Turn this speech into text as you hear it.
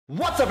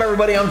What's up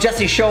everybody, I'm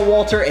Jesse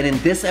Showalter, and in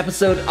this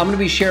episode I'm going to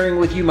be sharing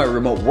with you my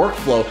remote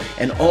workflow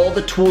and all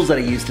the tools that I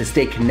use to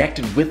stay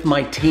connected with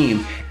my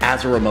team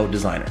as a remote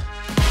designer.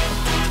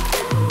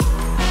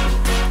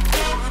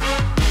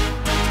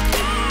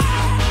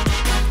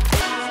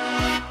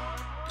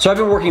 So I've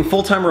been working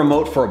full-time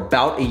remote for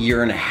about a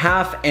year and a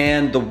half,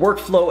 and the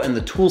workflow and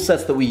the tool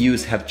sets that we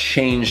use have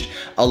changed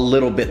a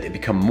little bit. They've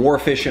become more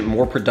efficient,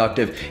 more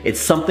productive. It's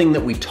something that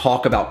we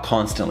talk about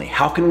constantly.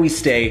 How can we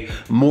stay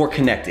more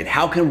connected?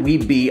 How can we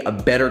be a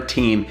better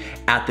team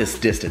at this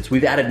distance?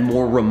 We've added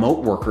more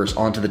remote workers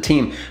onto the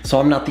team,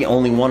 so I'm not the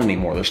only one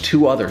anymore. There's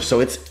two others.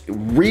 So it's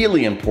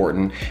really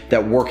important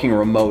that working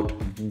remote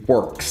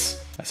works.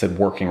 I said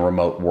working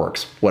remote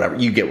works, whatever,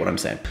 you get what I'm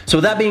saying. So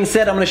with that being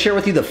said, I'm gonna share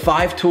with you the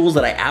 5 tools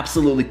that I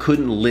absolutely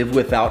couldn't live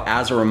without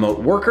as a remote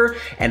worker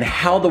and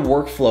how the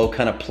workflow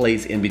kind of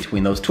plays in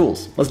between those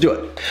tools. Let's do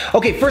it.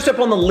 Okay, first up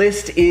on the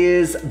list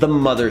is the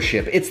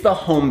mothership. It's the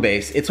home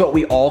base. It's what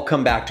we all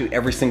come back to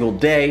every single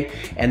day,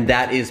 and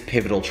that is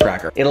Pivotal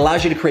Tracker. It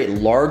allows you to create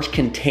large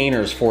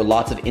containers for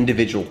lots of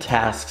individual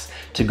tasks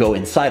to go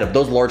inside of.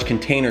 Those large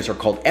containers are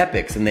called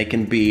epics, and they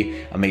can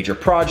be a major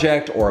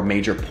project or a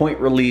major point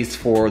release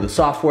for the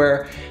software.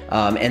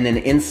 And then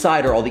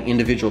inside are all the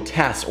individual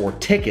tasks or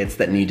tickets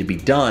that need to be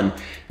done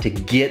to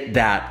get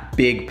that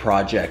big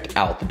project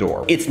out the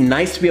door. It's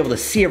nice to be able to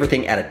see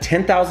everything at a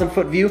 10,000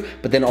 foot view,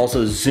 but then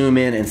also zoom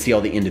in and see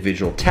all the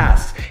individual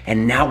tasks.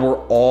 And now we're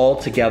all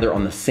together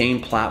on the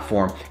same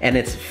platform, and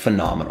it's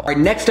phenomenal. All right,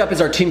 next up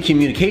is our team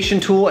communication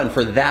tool, and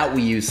for that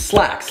we use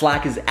Slack.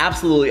 Slack is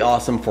absolutely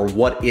awesome for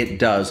what it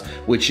does,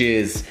 which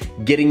is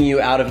getting you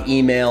out of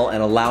email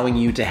and allowing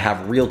you to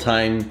have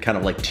real-time kind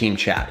of like team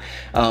chat.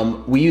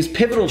 We use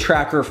Pivotal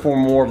Tracker for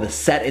more of the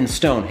set in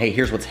stone. Hey,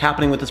 here's what's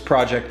happening with this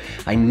project.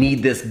 I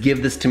need this,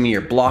 give this to me,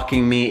 you're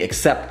blocking me,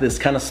 accept this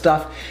kind of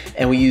stuff.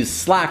 And we use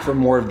Slack for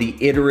more of the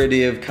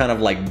iterative kind of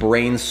like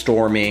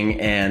brainstorming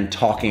and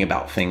talking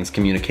about things,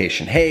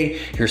 communication. Hey,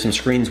 here's some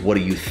screens, what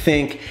do you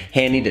think?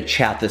 Hey, I need to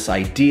chat this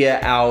idea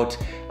out.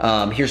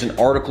 Here's an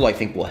article I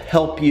think will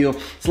help you.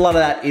 It's a lot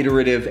of that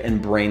iterative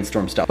and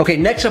brainstorm stuff. Okay,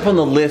 next up on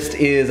the list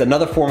is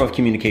another form of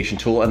communication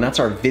tool, and that's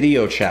our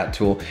video chat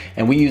tool.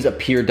 And we use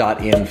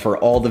Appear.in for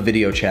all the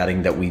video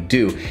chatting that we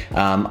do.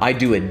 I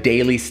do a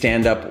daily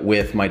stand-up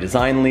with my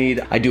design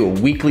lead. I do a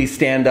weekly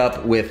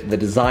stand-up with the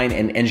design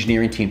and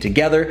engineering team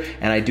together,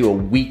 and I do a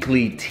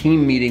weekly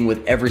team meeting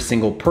with every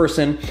single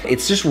person.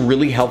 It's just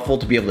really helpful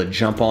to be able to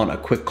jump on a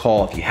quick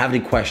call. If you have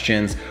any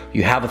questions,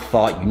 you have a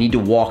thought, you need to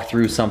walk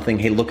through something,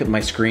 hey, look at my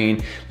screen,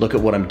 look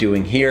at what I'm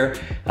doing here.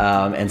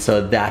 And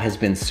so that has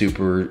been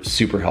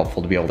super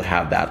helpful to be able to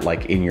have that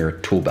like in your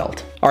tool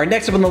belt. All right,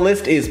 next up on the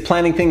list is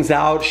planning things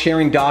out,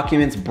 sharing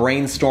documents,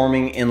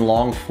 brainstorming in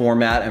long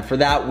format. And for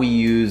that, we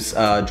use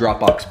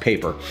Dropbox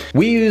Paper.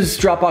 We use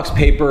Dropbox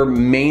Paper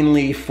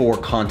mainly for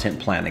content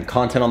planning,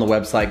 content on the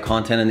website,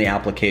 content in the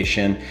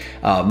application,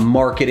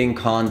 marketing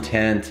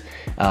content,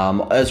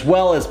 as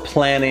well as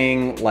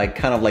planning like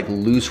kind of like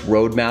loose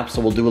roadmaps.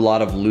 So we'll do a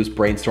lot of loose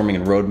brainstorming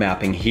and road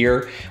mapping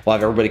here. We'll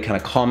have everybody kind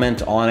of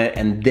comment on it,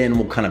 and then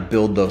we'll kind of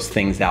build those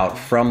things out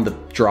from the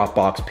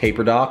Dropbox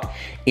Paper doc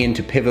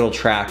into Pivotal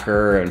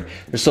Tracker. And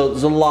there's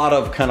a lot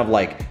of kind of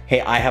like,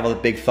 hey, I have a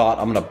big thought,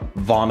 I'm gonna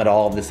vomit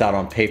all of this out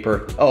on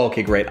paper. Oh,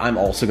 okay, great, I'm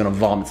also gonna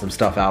vomit some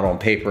stuff out on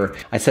paper.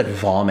 I said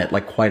vomit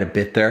like quite a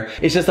bit there.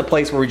 It's just a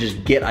place where we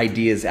just get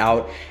ideas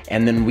out,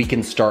 and then we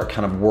can start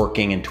kind of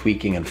working and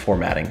tweaking and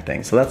formatting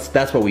things. So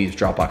that's what we use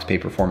Dropbox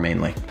Paper for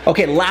mainly.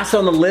 Okay, last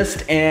on the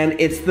list, and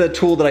it's the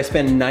tool that I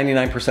spend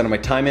 99% of my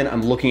time in.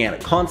 I'm looking at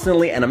it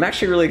constantly, and I'm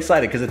actually really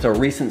excited because it's a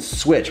recent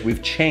switch.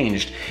 We've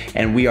changed,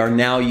 and we are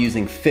now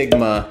using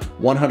Figma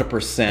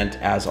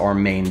 100% as our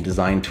main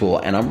design tool,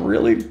 and I'm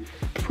really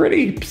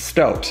pretty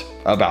stoked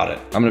about it,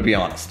 I'm gonna be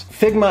honest.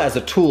 Figma as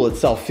a tool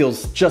itself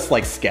feels just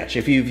like Sketch.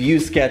 If you've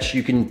used Sketch,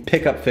 you can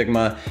pick up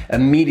Figma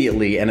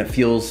immediately and it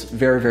feels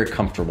very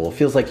comfortable. It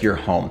feels like you're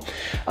home.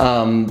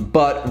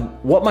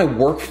 But what my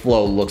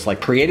workflow looks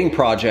like, creating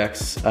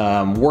projects,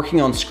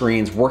 working on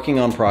screens, working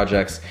on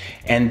projects,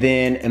 and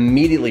then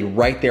immediately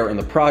right there in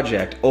the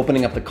project,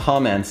 opening up the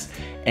comments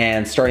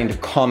and starting to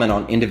comment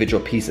on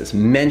individual pieces,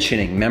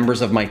 mentioning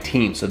members of my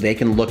team so they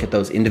can look at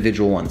those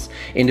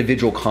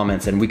individual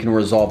comments, and we can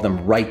resolve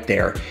them right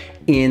there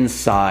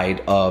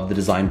inside of the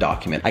design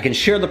document. I can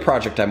share the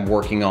project I'm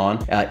working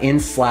on in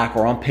Slack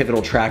or on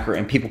Pivotal Tracker,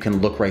 and people can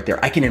look right there.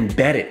 I can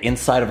embed it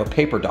inside of a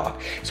paper doc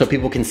so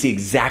people can see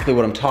exactly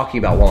what I'm talking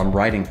about while I'm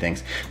writing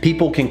things.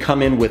 People can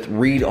come in with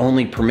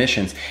read-only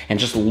permissions and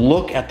just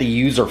look at the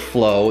user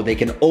flow. They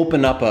can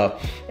open up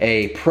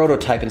a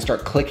prototype and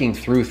start clicking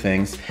through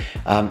things.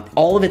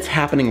 All of it's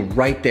happening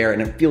right there,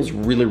 and it feels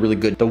really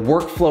good. The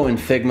workflow in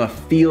Figma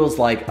feels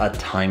like a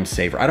time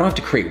saver. I don't have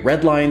to create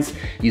red lines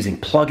using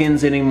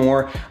plugins anymore.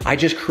 I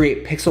just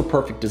create pixel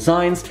perfect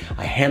designs,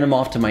 I hand them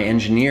off to my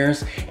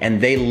engineers, and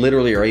they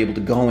literally are able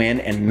to go in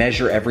and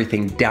measure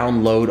everything,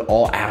 download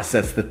all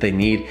assets that they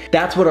need.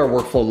 That's what our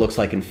workflow looks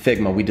like in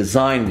Figma. We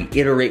design, we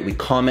iterate, we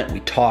comment,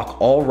 we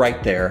talk all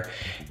right there.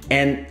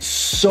 And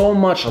so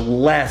much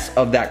less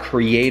of that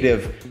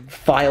creative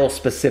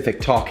file-specific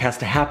talk has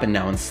to happen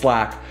now in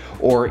Slack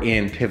or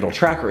in Pivotal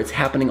Tracker. It's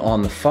happening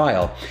on the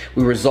file.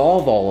 We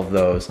resolve all of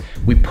those,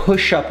 we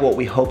push up what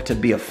we hope to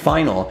be a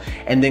final,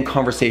 and then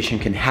conversation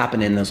can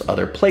happen in those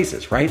other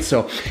places, right?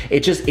 So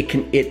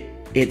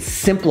it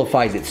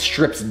simplifies, it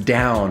strips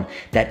down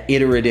that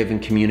iterative and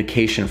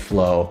communication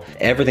flow.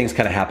 Everything's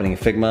kind of happening in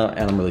Figma,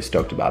 and I'm really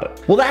stoked about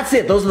it. Well, that's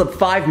it. Those are the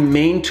 5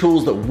 main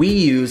tools that we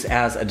use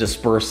as a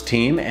dispersed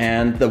team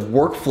and the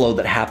workflow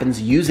that happens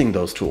using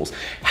those tools.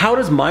 How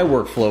does my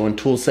workflow and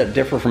tool set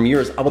differ from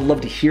yours? I would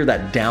love to hear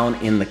that down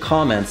in the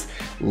comments.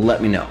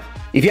 Let me know.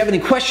 If you have any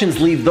questions,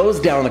 leave those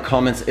down in the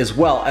comments as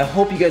well. I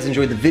hope you guys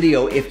enjoyed the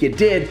video. If you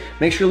did,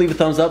 make sure to leave a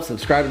thumbs up,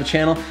 subscribe to the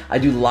channel. I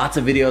do lots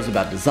of videos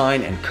about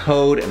design and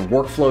code and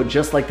workflow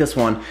just like this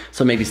one,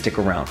 so maybe stick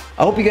around.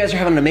 I hope you guys are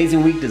having an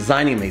amazing week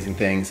designing amazing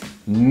things,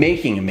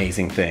 making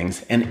amazing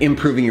things, and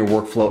improving your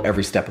workflow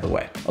every step of the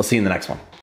way. I'll see you in the next one.